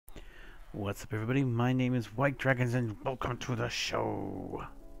What's up, everybody? My name is White Dragons and welcome to the show.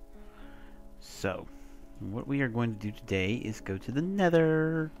 So, what we are going to do today is go to the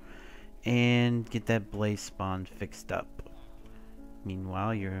Nether and get that blaze spawn fixed up.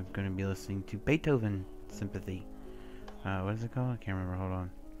 Meanwhile, you're going to be listening to Beethoven Sympathy. What is it called? I can't remember. Hold on.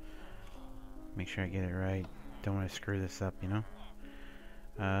 Make sure I get it right. Don't want to screw this up, you know?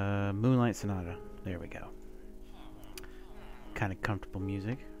 Moonlight Sonata. There we go. Kind of comfortable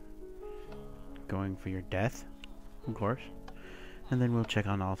music. Going for your death, of course. And then we'll check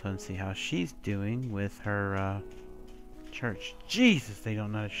on Alta and see how she's doing with her church. Jesus, they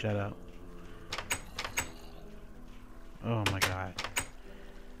don't know how to shut up. Oh my god.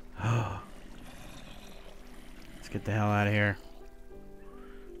 Oh. Let's get the hell out of here.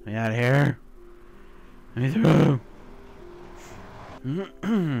 Get out of here. Let me through.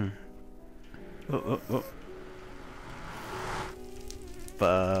 Oh.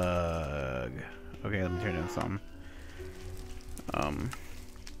 Bug. Okay, let me turn down something.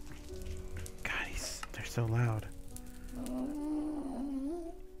 God, they're so loud.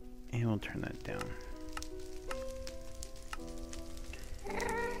 And we'll turn that down.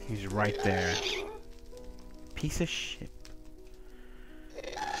 He's right there. Piece of shit.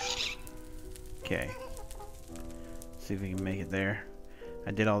 Okay. See if we can make it there.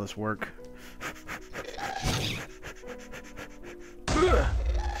 I did all this work.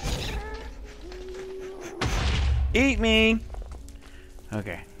 Eat me!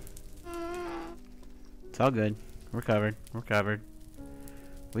 Okay. It's all good. We're covered. We're covered.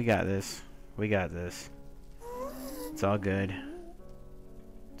 We got this. We got this. It's all good.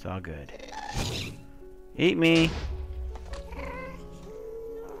 It's all good. Eat me!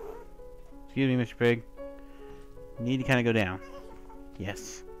 Excuse me, Mr. Pig. You need to kind of go down.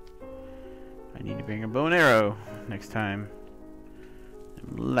 Yes. I need to bring a bow and arrow next time.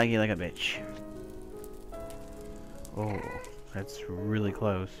 I'm laggy like a bitch. Oh, that's really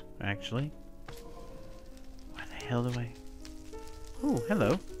close, actually. Why the hell do I... Oh,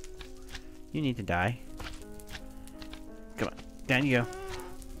 hello. You need to die. Come on, down you go.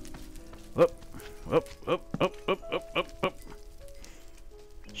 Whoop.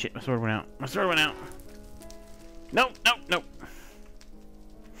 Shit, my sword went out. My sword went out. Nope.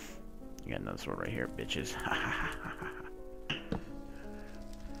 You got another sword right here, bitches.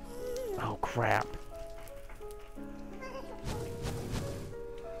 Oh, crap.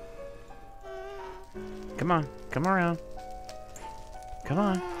 Come on, come around. Come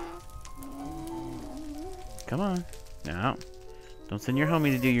on. Come on. No. Don't send your homie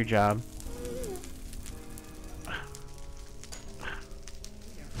to do your job.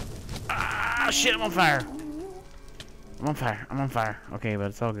 Ah, shit, I'm on fire. I'm on fire. Okay, but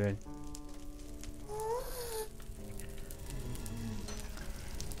it's all good.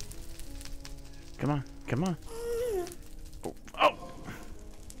 Come on. Oh.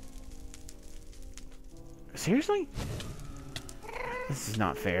 Seriously? This is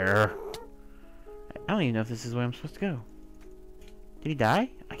not fair. I don't even know if this is where I'm supposed to go. Did he die?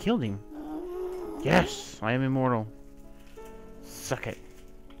 I killed him. Yes, I am immortal. Suck it.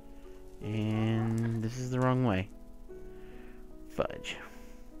 And this is the wrong way. Fudge.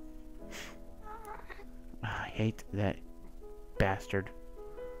 I hate that bastard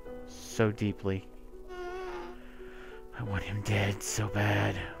so deeply. I want him dead so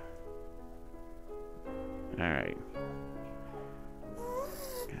bad. Alright.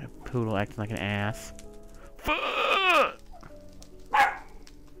 Got a poodle acting like an ass.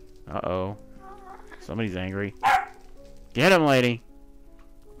 Uh-oh. Somebody's angry. Get him, lady!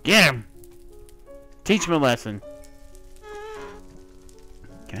 Get him! Teach him a lesson.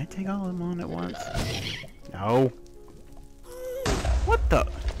 Can I take all of them on at once? No. What the?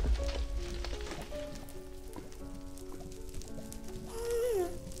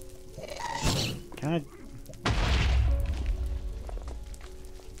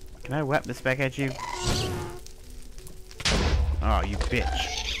 Can I whap this back at you? Oh, you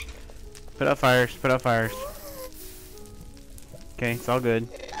bitch. Put out fires, put out fires. Okay, it's all good.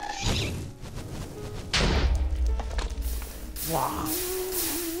 Wow.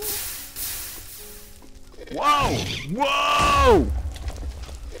 Whoa! Whoa!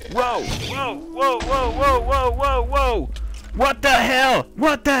 Whoa! What the hell?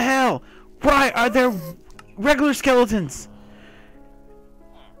 What the hell? Why are there regular skeletons?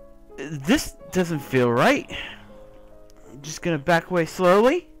 This doesn't feel right. I'm just gonna back away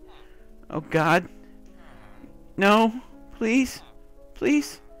slowly. Oh god. No. Please.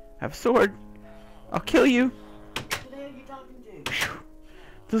 Please. I have a sword. I'll kill you. Who the hell are you talking to?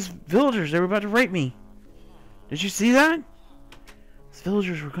 Those villagers, they were about to rape me. Did you see that? These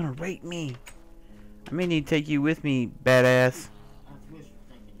villagers were gonna rape me. I may need to take you with me, badass.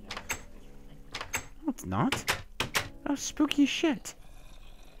 No, it's not. Oh, spooky as shit.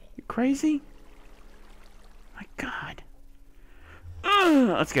 You crazy? My God.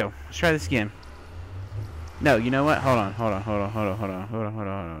 Let's go. Let's try this again. No, you know what? Hold on.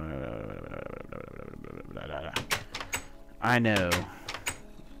 I know.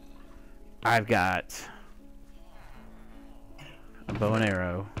 I've got a bow and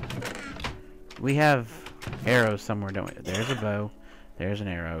arrow. We have arrows somewhere, don't we? There's a bow. There's an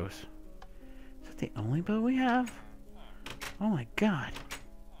arrows. Is that the only bow we have? Oh my God.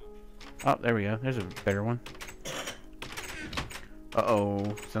 Oh, there we go. There's a better one.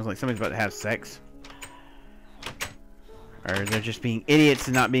 Uh-oh. Sounds like somebody's about to have sex. Or they're just being idiots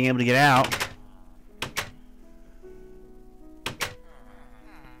and not being able to get out.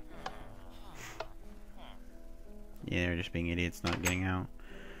 Yeah, they're just being idiots not getting out.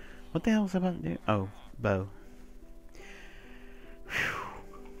 What the hell was I about to do? Oh, bow.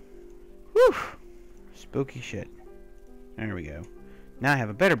 Whew. Spooky shit. There we go. Now I have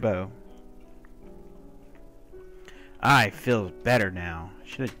a better bow. I feel better now.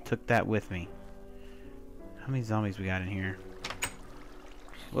 Should have took that with me. How many zombies we got in here?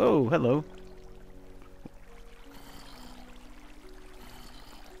 Whoa, hello.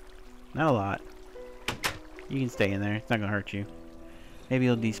 Not a lot. You can stay in there. It's not gonna hurt you. Maybe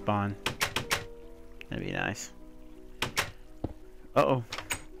you'll despawn. That'd be nice. Uh-oh.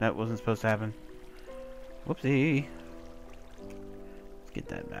 That wasn't supposed to happen. Whoopsie. Let's get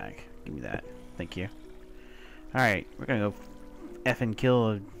that back. Give me that. Thank you. Alright, we're gonna go effing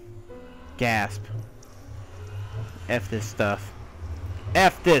kill a gasp. F this stuff.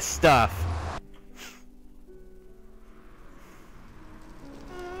 F this stuff!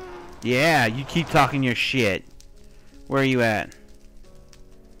 Yeah, you keep talking your shit. Where are you at?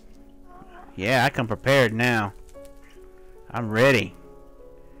 Yeah, I come prepared now. I'm ready.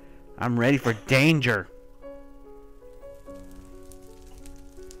 I'm ready for danger.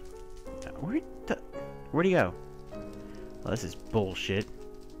 Where'd he go? Well, this is bullshit.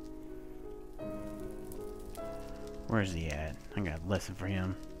 Where's he at? I got a lesson for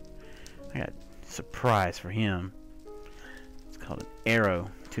him. I got a surprise for him. It's called an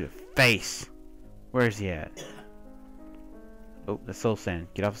arrow to the face. Where's he at? Oh, the soul sand.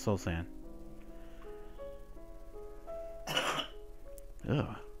 Get off the soul sand.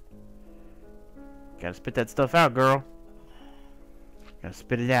 Ugh. Gotta spit that stuff out, girl. Gotta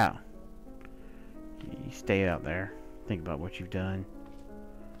spit it out. You stay out there. Think about what you've done.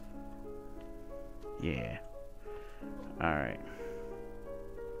 Yeah. Alright.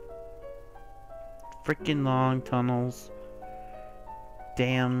 Freaking long tunnels.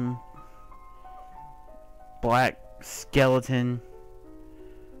 Damn black skeleton.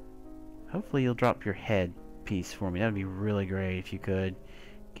 Hopefully you'll drop your head piece for me. That would be really great if you could.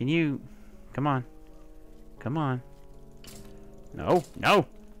 Can you... Come on. Come on. No. No.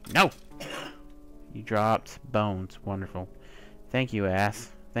 No. You dropped bones. Wonderful. Thank you,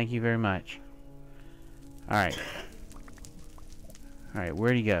 ass. Thank you very much. Alright. Alright,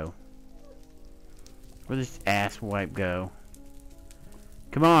 where'd he go? Where'd this ass wipe go?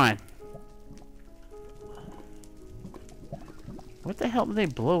 Come on! What the hell did they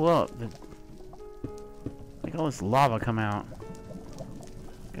blow up? Like all this lava come out.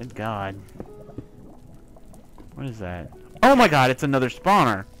 Good God. What is that? Oh my God, it's another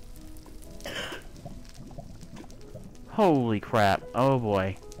spawner! Holy crap. Oh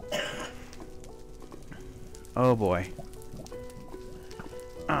boy. Oh boy.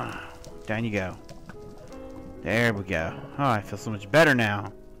 Down you go. There we go. Oh, I feel so much better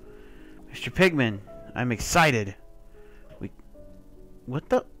now. Mr. Pigman, I'm excited. What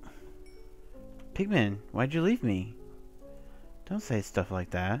the? Pigman, why'd you leave me? Don't say stuff like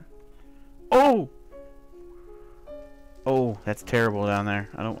that. Oh! Oh, that's terrible down there.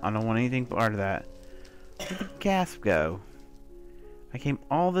 I don't want anything part of that. Where'd the gasp go? I came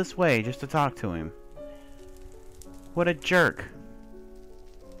all this way just to talk to him. What a jerk.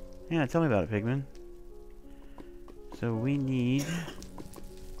 Yeah, tell me about it, Pigman. So we need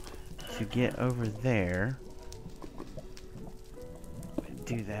to get over there. To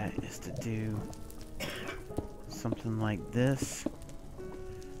do that is to do something like this.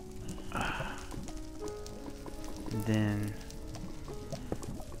 And then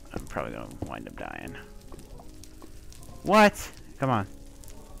I'm probably gonna wind up dying. What? Come on.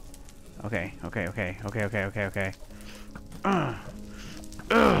 Okay.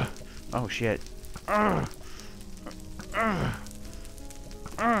 Oh shit.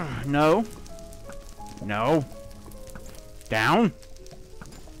 No. No. Down.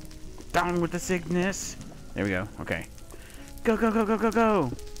 Down with the sickness. There we go. Okay. Go, go, go, go, go,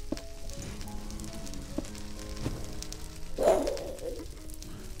 go.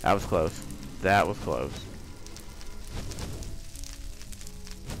 That was close. That was close.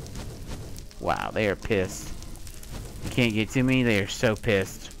 Wow, they are pissed. You can't get to me. They are so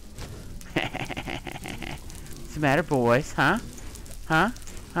pissed. What's the matter, boys? Huh? Huh?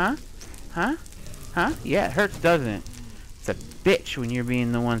 Huh? Huh? Huh? Yeah, it hurts, doesn't it? It's a bitch when you're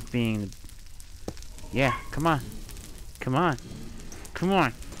being the one being the... Yeah, come on. Come on. Come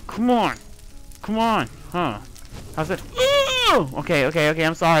on. Come on. Come on. Huh. How's that? Ooh! Okay, okay, okay.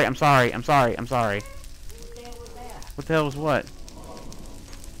 I'm sorry. I'm sorry. I'm sorry. I'm sorry. What the hell was that? What the hell was what?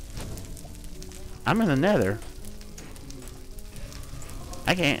 I'm in the nether.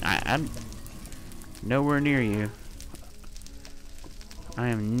 I can't. I'm nowhere near you. I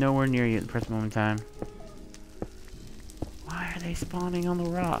am nowhere near you at the present moment in time. Why are they spawning on the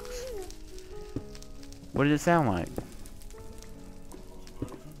rocks? What did it sound like?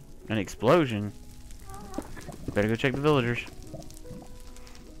 An explosion? Better go check the villagers.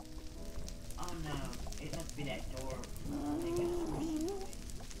 Oh no, it must be that door. They got squished.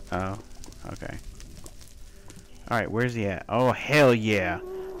 Oh, okay. Alright, where's he at? Oh, hell yeah.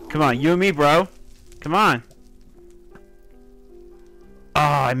 Come on, you and me, bro. Come on. Oh,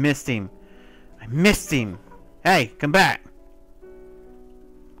 I missed him. I missed him. Hey, come back.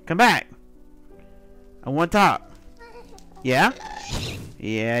 Come back. I want top. Yeah?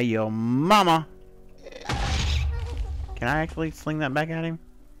 Yeah, your mama. Can I actually sling that back at him?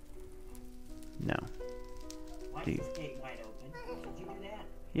 No. Why Dude. is this gate wide open? Did you do that?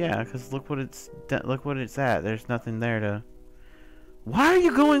 Yeah, because look what it's at. There's nothing there to... Why are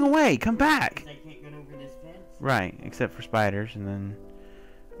you going away? Come back. They can't get over this fence? Right, except for spiders, and then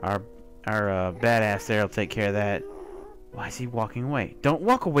our badass there will take care of that. Why is he walking away? Don't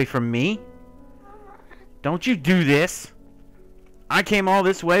walk away from me. Don't you do this. I came all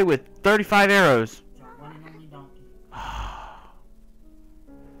this way with 35 arrows. It's our one and only donkey.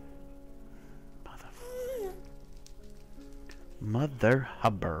 Mother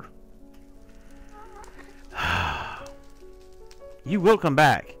hubber. You will come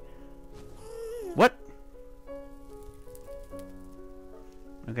back. What?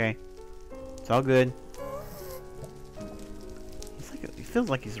 Okay. It's all good. He feels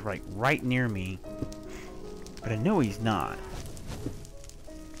like he's right near me. But I know he's not.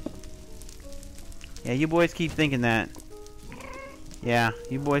 Yeah, you boys keep thinking that. Yeah,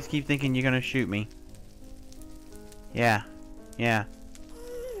 you boys keep thinking you're gonna shoot me. Yeah. Yeah.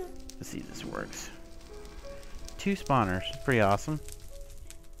 Let's see if this works. 2 spawners. Pretty awesome.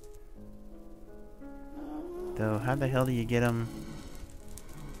 Though, how the hell do you get them?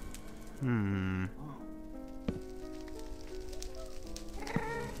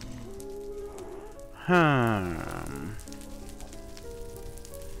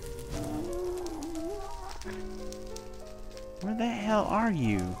 Where the hell are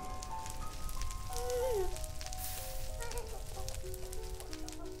you?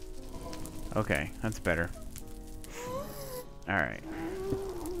 Okay, that's better. Alright.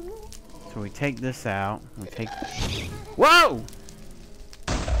 So we take this out. We take... Whoa!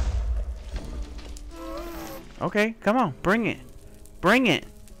 Okay, come on. Bring it. Bring it.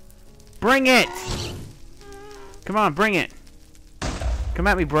 Bring it! Come on, bring it. Come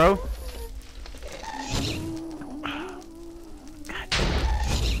at me, bro. God.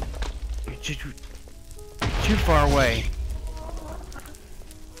 You're too far away.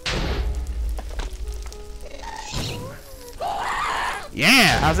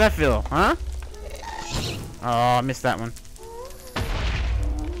 Yeah! How's that feel? Huh? Oh, I missed that one.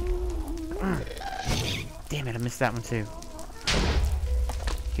 Damn it, I missed that one too.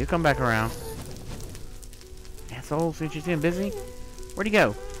 He'll come back around. Asshole, since you're getting busy. Where'd he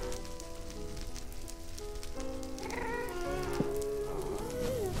go?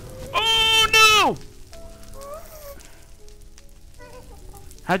 Oh no!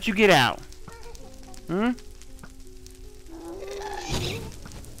 How'd you get out? Hmm?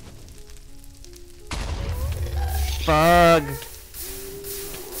 Bug.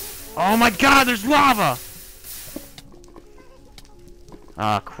 Oh my god, there's lava!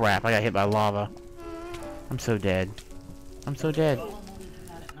 Ah, oh, crap, I got hit by lava. I'm so dead. I'm so dead.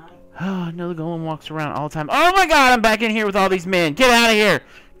 Oh, no, the golem walks around all the time. Oh my god, I'm back in here with all these men. Get out of here!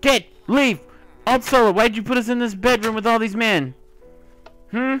 Get! Leave! Altasolo, why'd you put us in this bedroom with all these men?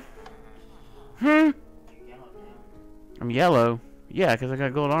 Hmm? Hmm? I'm yellow. Yeah, because I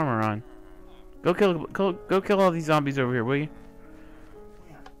got gold armor on. Go kill all these zombies over here, will you?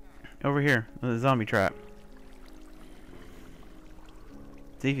 Over here, the zombie trap.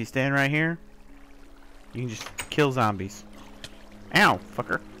 See, if you stand right here, you can just kill zombies. Ow, fucker.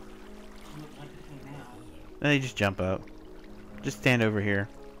 Looks like it came out. Then they just jump up. Just stand over here.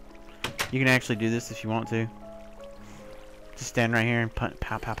 You can actually do this if you want to. Just stand right here and pow,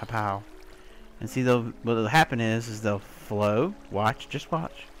 pow, pow, pow. And see, what'll happen is they'll flow. Watch, just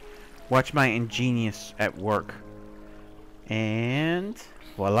watch. Watch my ingenious at work. And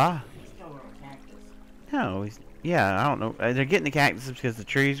voila. He's still over a cactus. No, yeah, I don't know. They're getting the cactuses because the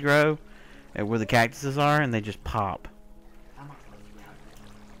trees grow at where the cactuses are, and they just pop. I'm not supposed to be out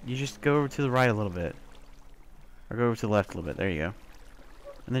there. You just go over to the right a little bit. Or go over to the left a little bit. There you go.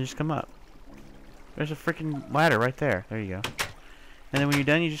 And then just come up. There's a freaking ladder right there. There you go. And then when you're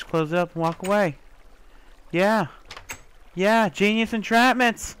done, you just close it up and walk away. Yeah. Yeah, genius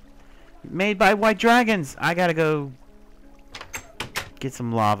entrapments. Made by white dragons. I gotta go get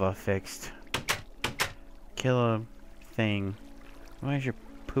some lava fixed. Kill a thing. Why is your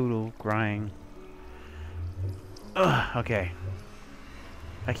poodle crying? Ugh, okay.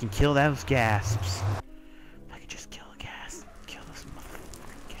 I can kill those gasps. I can just kill a gasp. Kill those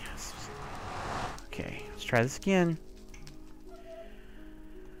motherfucking gasps. Okay, let's try this again.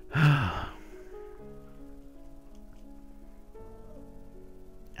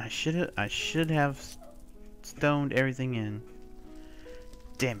 I should have stoned everything in.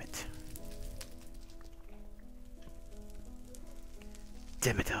 Damn it.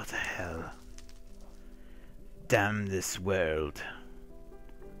 Damn it all to hell. Damn this world.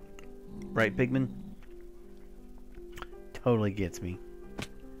 Right, Pigman? Totally gets me.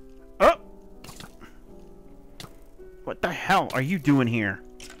 Oh! What the hell are you doing here?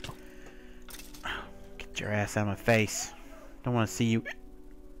 Get your ass out of my face. Don't want to see you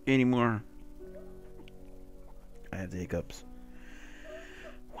anymore. I have the hiccups.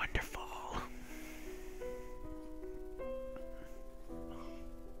 Wonderful.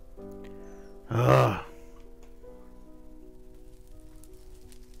 Ugh.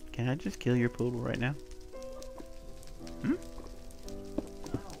 Can I just kill your poodle right now? Hmm?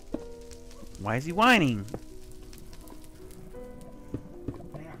 Why is he whining?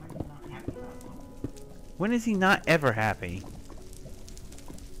 When is he not ever happy?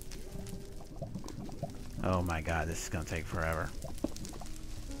 Oh my god, this is gonna take forever.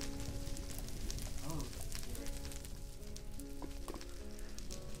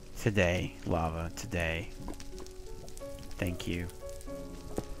 Today, lava, today. Thank you.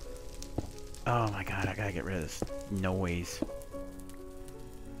 Oh my god, I gotta get rid of this noise.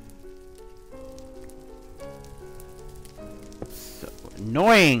 So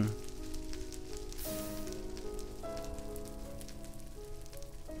annoying!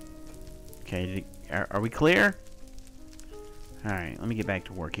 Okay, are we clear? Alright, let me get back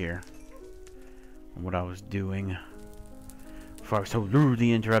to work here. On what I was doing before I was so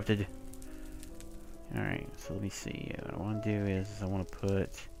rudely interrupted. Alright, so let me see. What I want to do is I want to put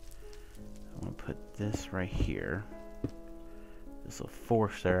this right here. This will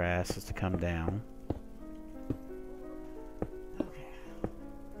force their asses to come down. Okay.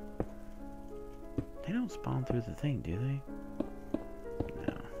 They don't spawn through the thing, do they?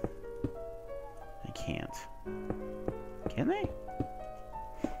 No. They can't. Can they?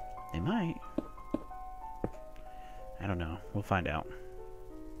 They might. I don't know. We'll find out.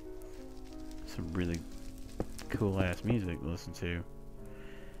 Some really cool ass music to listen to.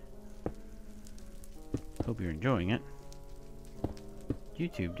 Hope you're enjoying it.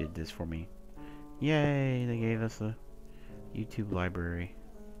 YouTube did this for me. Yay! They gave us a YouTube library.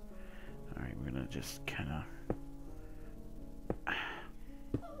 Alright, we're gonna just kinda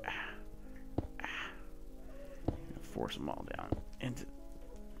force them all down into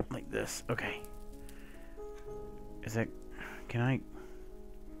like this. Okay. Is that... Can I...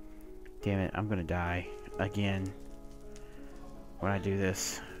 Damn it, I'm gonna die again when I do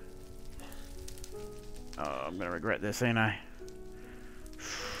this. Oh, I'm gonna regret this, ain't I?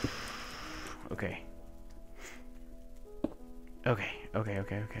 Okay. Okay. I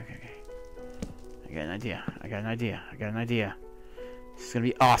got an idea. This is gonna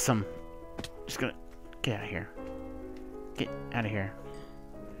be awesome. Just gonna... Get out of here. Get out of here.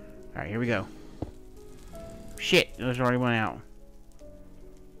 Alright, here we go. Shit, those already went out.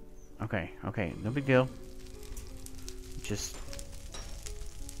 Okay, no big deal. Just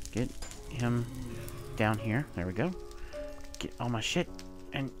get him down here. There we go. Get all my shit,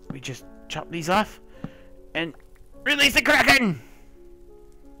 and we just chop these off, and release the Kraken!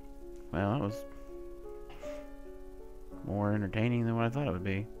 Well, that was more entertaining than what I thought it would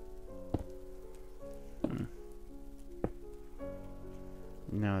be.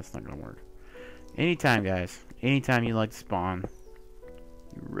 No, it's not gonna work. Anytime, guys. Anytime you like to spawn,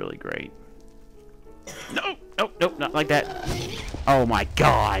 really great. No! Nope, nope, not like that. Oh my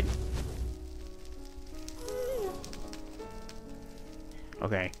god!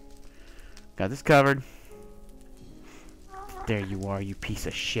 Okay. Got this covered. There you are, you piece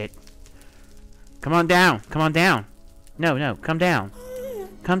of shit. Come on down! Come on down! No, no, come down.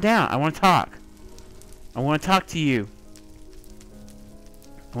 Come down, I want to talk. I want to talk to you.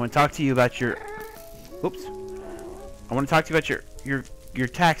 I want to talk to you about your... Oops. I want to talk to you about your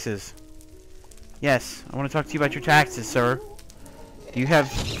taxes. Yes, I want to talk to you about your taxes, sir. You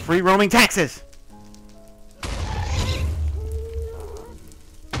have free roaming taxes!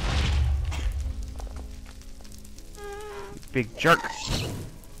 Big jerk.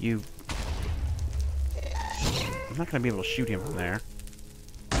 You... I'm not going to be able to shoot him from there.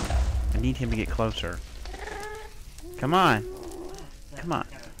 I need him to get closer. Come on. Come on.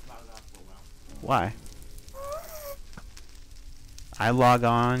 Why? I log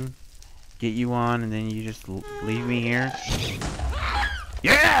on, get you on, and then you just leave me here?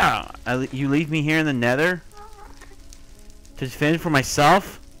 Yeah! You leave me here in the nether? To defend for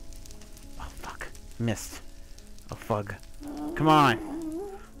myself? Oh, fuck. Missed. Oh, fug. Come on.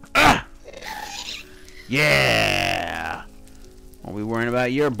 Ah! Yeah! Won't be worrying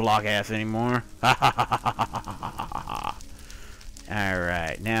about your block ass anymore.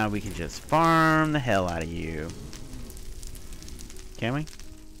 Alright, now we can just farm the hell out of you. Can we?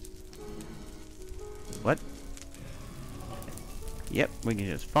 What? Yep, we can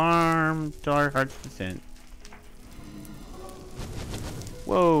just farm to our heart's content.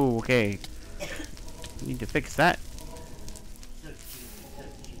 Whoa, okay. Need to fix that.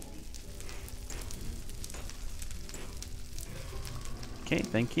 Okay,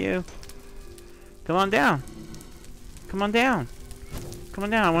 thank you. Come on down. Come on down. Come on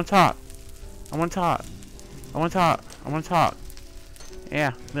down. I want to talk. I want to talk. I want to talk. I want to talk.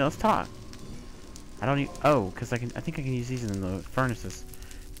 Yeah, let's talk. I don't need... Oh, because I think I can use these in the furnaces.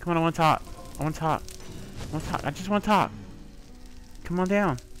 Come on, I want to talk. I want to talk. I want to talk. I just want to talk. Come on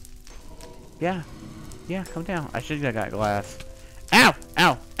down. Yeah. Yeah, come down. I should have got glass. Ow!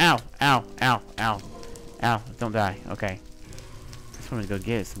 Ow! Ow! Ow! Ow! Ow! Ow! Don't die. Okay. I just want to go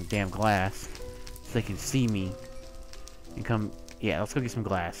get some damn glass so they can see me and come... Yeah, let's go get some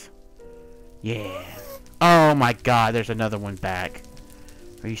glass. Yeah. Oh my god, there's another one back.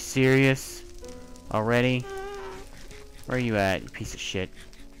 Are you serious? Already? Where are you at, you piece of shit?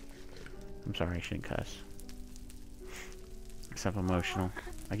 I'm sorry, I shouldn't cuss. Except I'm emotional.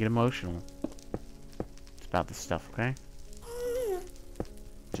 I get emotional. It's about this stuff, okay?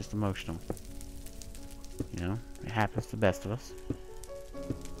 Just emotional. You know? It happens to the best of us.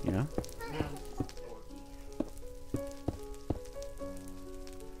 You know?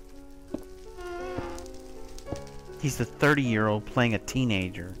 He's the 30-year-old playing a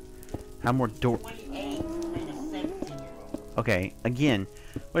teenager. How more dork... Okay, again,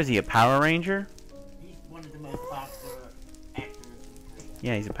 what is he, a Power Ranger? He's one of the most popular actors.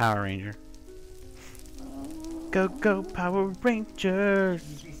 Yeah, he's a Power Ranger. Go, go, Power Rangers!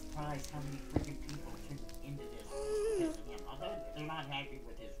 You'd be surprised how many freaking people tune into this because of him. Although they're not happy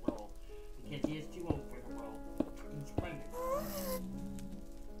with his role, because he is too old for the role. He's playing it.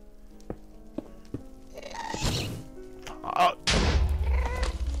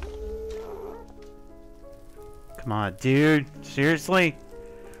 Come on, dude. Seriously?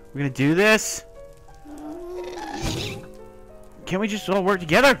 We're gonna do this? Can't we just all work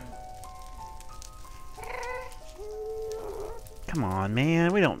together? Come on,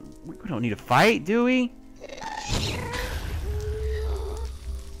 man. We don't need to fight, do we?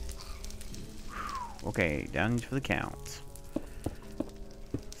 Okay, down for the count.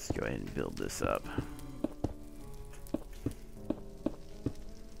 Let's go ahead and build this up.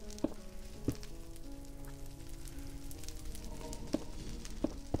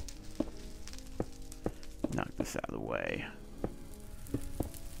 Knock this out of the way.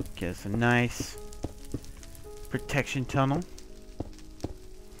 Get us a nice protection tunnel.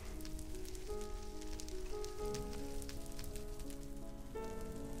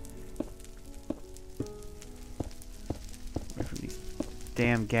 Away from these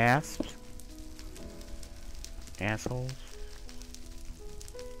damn gasps. Assholes.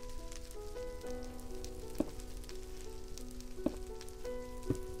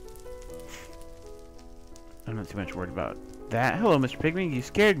 I'm not too much worried about that. Hello, Mr. Pigman. You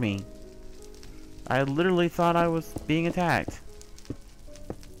scared me. I literally thought I was being attacked.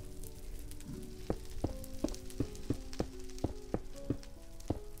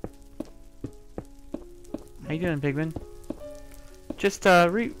 How you doing, Pigman? Just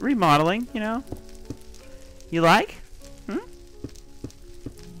remodeling, you know. You like? Hmm?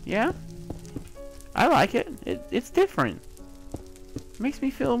 Yeah, I like it. It's different. It makes me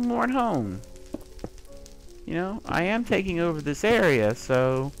feel more at home. You know, I am taking over this area,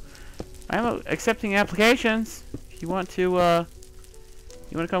 so I'm accepting applications. If you want to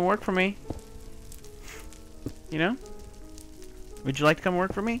come work for me, you know? Would you like to come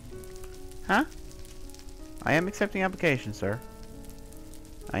work for me? Huh? I am accepting applications, sir.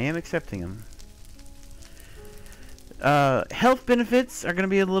 I am accepting them. Health benefits are going to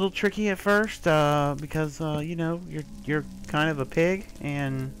be a little tricky at first, because, you know, you're kind of a pig,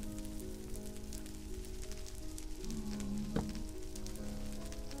 and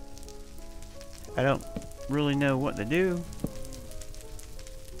I don't really know what to do.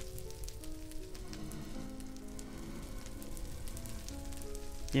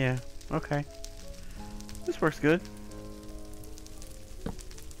 Yeah, okay. This works good.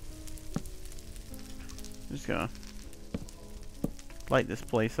 Just gonna light this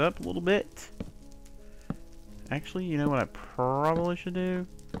place up a little bit. Actually, you know what I probably should do?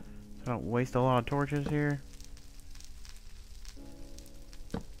 So I don't waste a lot of torches here.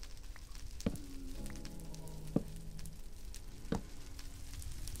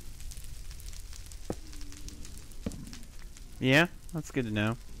 Yeah, that's good to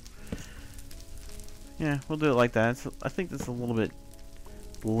know. Yeah, we'll do it like that. I think that's a little bit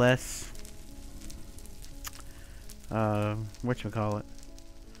less, whatchamacallit,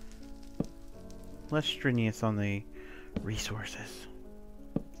 less strenuous on the resources.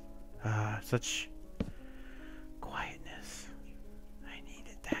 Such quietness. I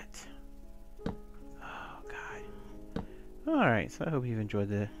needed that. Oh, God. Alright, so I hope you've enjoyed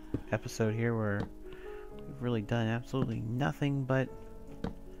the episode here where we've really done absolutely nothing but,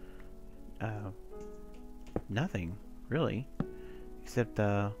 nothing, really. Except,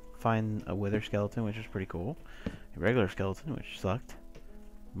 find a wither skeleton, which is pretty cool. A regular skeleton, which sucked.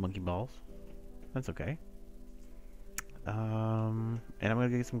 Monkey balls. That's okay. And I'm gonna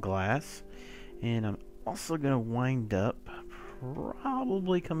get some glass. And I'm also gonna wind up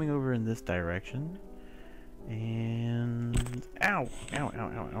probably coming over in this direction. And ow! Ow,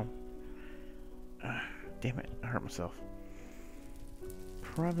 ow, ow, ow. Damn it, I hurt myself.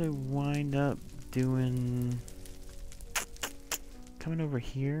 Probably wind up doing coming over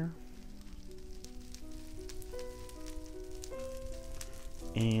here.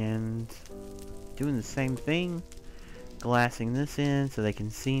 And doing the same thing, glassing this in so they can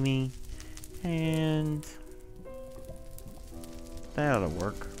see me, and that ought to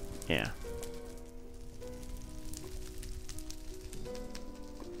work. Yeah.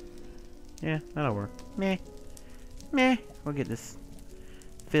 Yeah, that'll work. Meh. Meh. We'll get this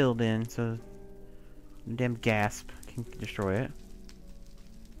filled in so the damn gasp can destroy it.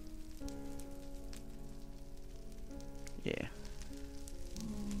 Yeah.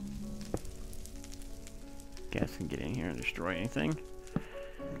 Gas can get in here and destroy anything.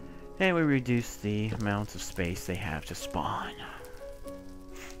 And we reduce the amount of space they have to spawn.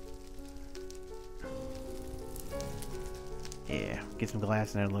 Yeah, get some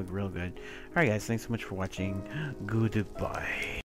glass and that'll look real good. Alright guys, thanks so much for watching. Goodbye.